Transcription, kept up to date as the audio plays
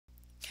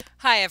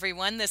Hi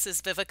everyone, this is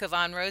Viveka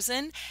Von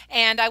Rosen,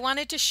 and I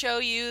wanted to show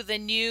you the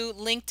new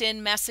LinkedIn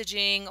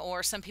messaging,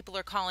 or some people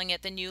are calling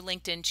it the new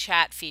LinkedIn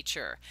chat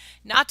feature.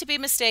 Not to be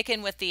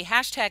mistaken with the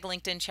hashtag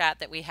LinkedIn chat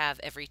that we have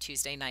every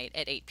Tuesday night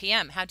at 8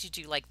 p.m. How did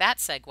you like that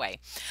segue?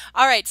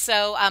 All right,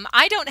 so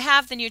I don't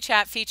have the new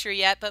chat feature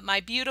yet, but my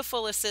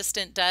beautiful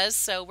assistant does,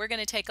 so we're going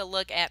to take a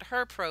look at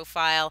her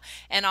profile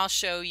and I'll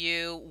show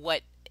you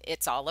what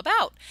it's all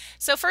about.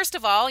 So first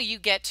of all, you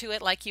get to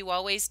it like you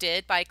always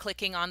did by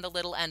clicking on the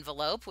little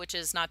envelope, which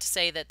is not to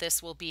say that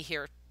this will be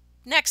here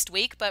next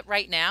week, but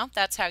right now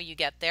that's how you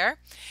get there.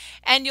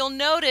 And you'll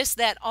notice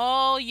that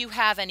all you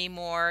have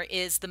anymore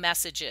is the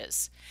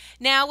messages.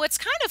 Now, what's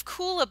kind of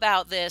cool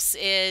about this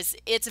is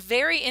it's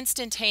very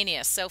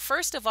instantaneous. So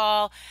first of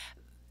all,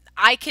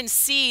 I can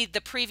see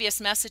the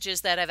previous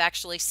messages that I've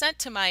actually sent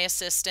to my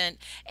assistant,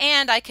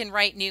 and I can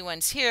write new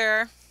ones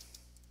here.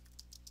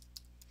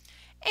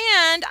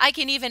 And I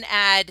can even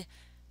add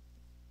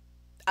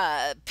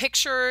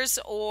pictures,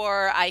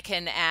 or I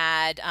can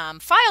add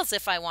files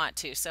if I want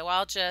to. So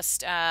I'll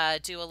just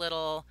do a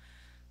little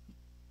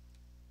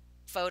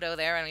photo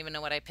there. I don't even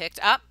know what I picked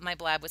up. My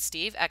blab with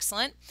Steve.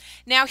 Excellent.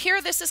 Now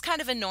here, this is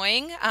kind of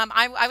annoying.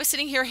 I was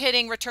sitting here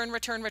hitting return,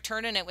 return,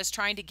 return, and it was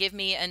trying to give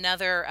me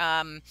another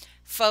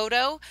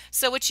photo.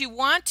 So what you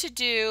want to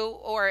do,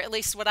 or at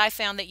least what I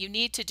found that you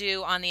need to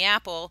do on the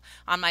Apple,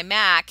 on my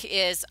Mac,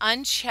 is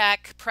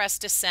uncheck, press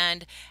to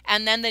send,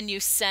 and then the new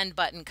send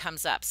button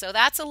comes up. So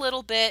that's a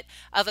little bit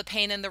of a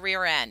pain in the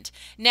rear end.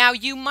 Now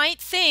you might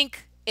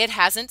think it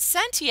hasn't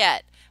sent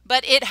yet,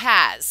 but it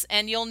has,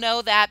 and you'll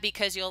know that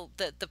because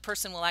the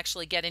person will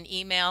actually get an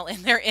email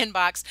in their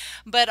inbox,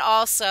 but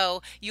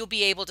also you'll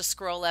be able to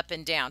scroll up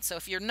and down. So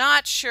if you're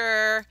not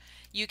sure,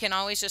 you can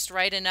always just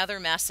write another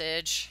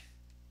message.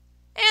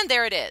 And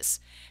there it is.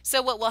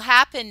 So what will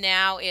happen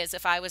now is,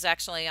 if I was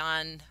actually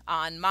on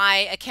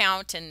my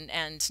account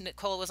and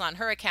Nicole was on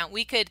her account,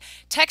 we could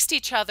text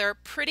each other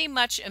pretty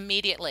much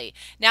immediately.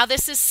 Now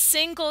this is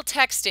single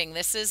texting.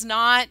 This is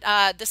not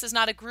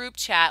a group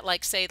chat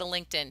like, say, the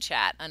LinkedIn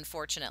chat,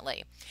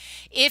 unfortunately.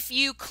 If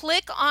you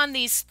click on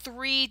these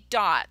three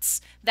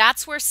dots,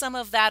 that's where some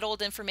of that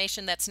old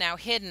information that's now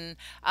hidden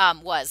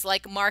was,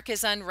 like mark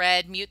as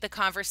unread, mute the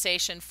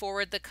conversation,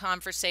 forward the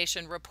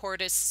conversation,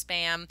 report as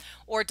spam,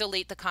 or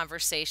delete the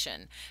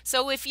conversation.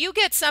 So if you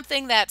get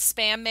something that's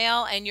spam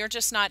mail and you're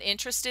just not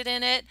interested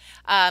in it,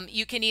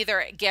 you can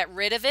either get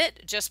rid of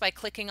it just by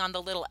clicking on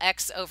the little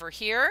X over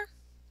here.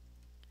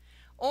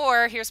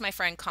 Or here's my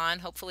friend Con,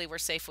 hopefully we're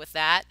safe with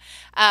that.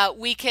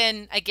 We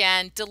can,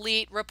 again,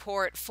 delete,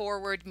 report,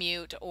 forward,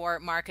 mute, or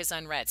mark as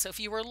unread. So if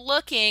you were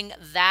looking,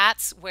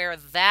 that's where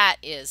that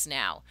is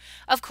now.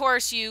 Of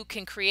course, you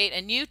can create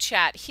a new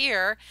chat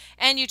here,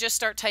 and you just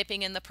start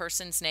typing in the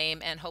person's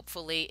name, and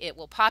hopefully it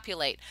will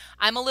populate.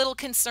 I'm a little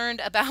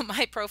concerned about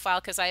my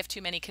profile because I have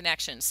too many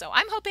connections, so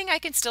I'm hoping I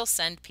can still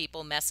send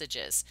people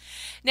messages.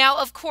 Now,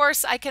 of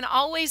course, I can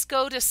always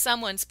go to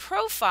someone's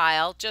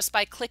profile just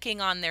by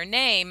clicking on their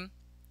name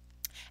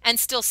and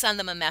still send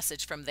them a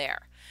message from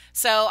there.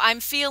 So I'm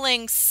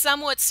feeling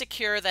somewhat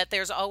secure that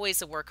there's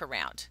always a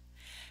workaround.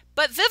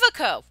 But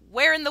Vivica,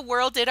 where in the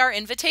world did our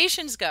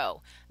invitations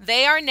go?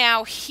 They are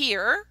now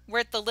here. We're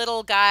at the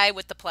little guy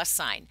with the plus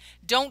sign.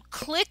 Don't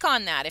click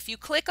on that. If you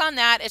click on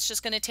that, it's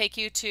just going to take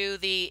you to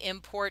the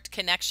import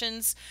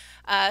connections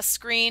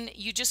screen.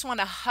 You just want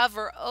to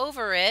hover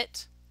over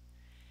it.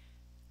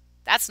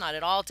 That's not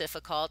at all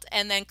difficult.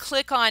 And then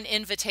click on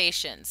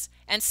invitations.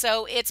 And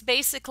so it's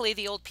basically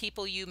the old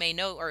people you may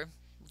know, or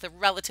the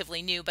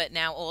relatively new but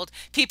now old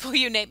people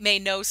you may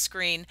know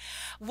screen.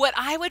 What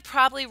I would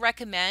probably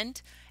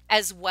recommend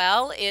as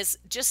well is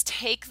just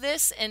take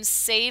this and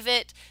save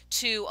it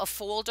to a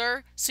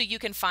folder so you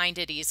can find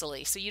it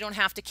easily, so you don't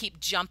have to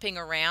keep jumping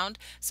around.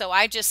 So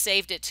I just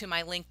saved it to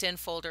my LinkedIn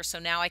folder, so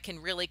now I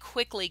can really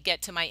quickly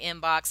get to my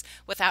inbox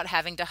without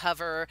having to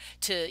hover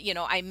to, you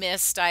know, I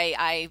missed,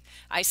 I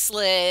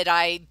slid,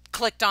 I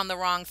clicked on the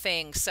wrong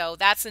thing. So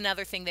that's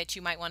another thing that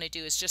you might want to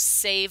do, is just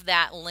save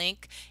that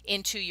link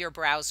into your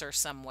browser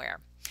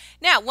somewhere.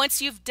 Now,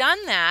 once you've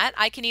done that,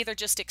 I can either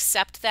just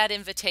accept that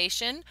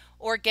invitation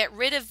or get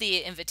rid of the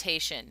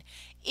invitation.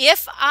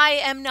 If I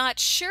am not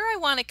sure I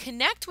want to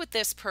connect with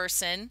this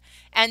person,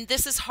 and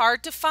this is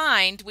hard to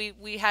find,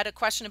 we had a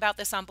question about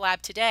this on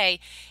Blab today,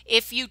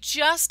 if you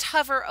just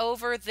hover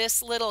over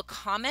this little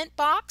comment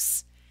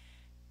box,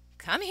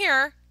 come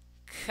here,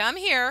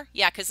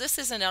 yeah, because this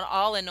isn't at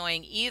all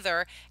annoying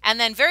either, and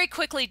then very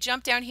quickly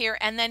jump down here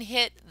and then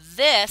hit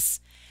this.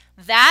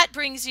 That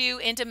brings you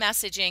into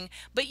messaging,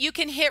 but you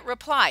can hit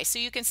reply. So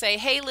you can say,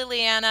 hey,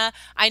 Liliana,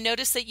 I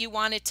noticed that you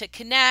wanted to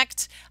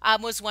connect,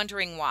 was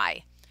wondering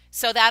why.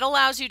 So that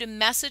allows you to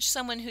message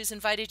someone who's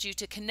invited you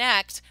to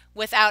connect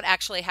without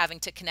actually having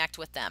to connect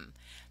with them.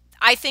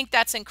 I think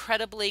that's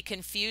incredibly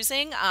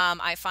confusing.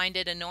 I find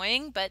it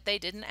annoying, but they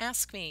didn't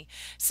ask me.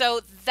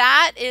 So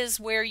that is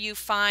where you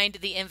find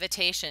the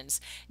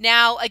invitations.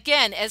 Now,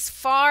 again, as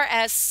far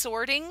as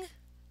sorting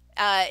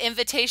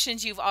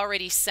invitations you've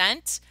already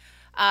sent,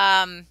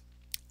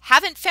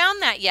 haven't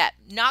found that yet.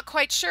 Not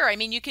quite sure. I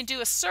mean, you can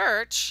do a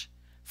search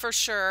for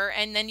sure.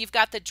 And then you've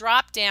got the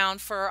drop down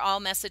for all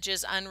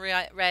messages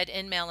unread,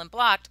 in mail, and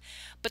blocked.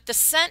 But the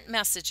sent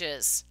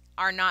messages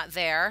are not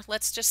there.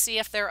 Let's just see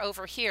if they're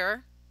over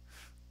here.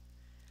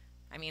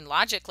 I mean,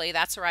 logically,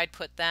 that's where I'd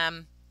put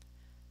them.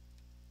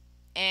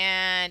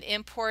 And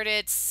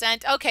imported,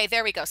 sent. Okay,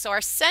 there we go. So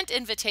our sent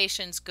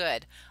invitations,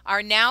 good,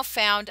 are now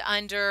found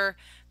under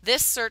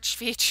this search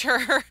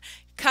feature,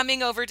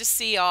 coming over to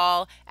see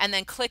all, and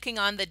then clicking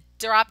on the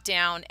drop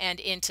down and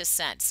into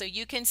sent. So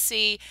you can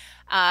see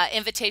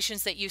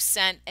invitations that you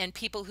sent and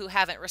people who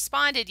haven't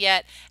responded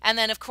yet. And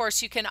then of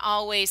course you can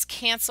always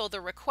cancel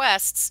the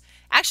requests.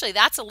 Actually,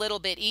 that's a little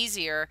bit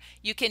easier.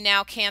 You can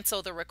now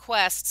cancel the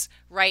requests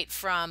right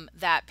from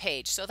that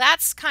page. So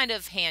that's kind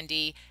of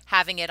handy,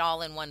 having it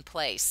all in one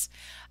place.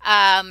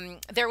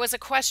 There was a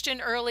question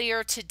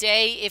earlier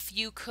today if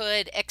you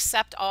could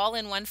accept all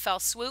in one fell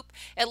swoop.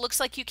 It looks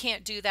like you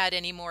can't do that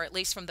anymore, at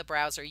least from the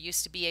browser. You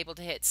used to be able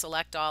to hit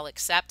select all,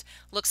 accept.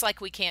 Looks like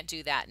we can't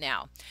do that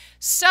now.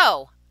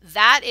 So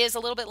that is a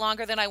little bit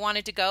longer than I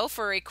wanted to go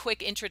for a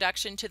quick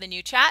introduction to the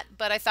new chat,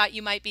 but I thought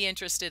you might be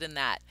interested in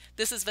that.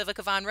 This is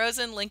Viveka Von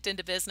Rosen, LinkedIn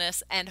to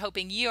Business, and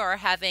hoping you are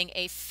having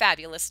a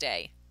fabulous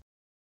day.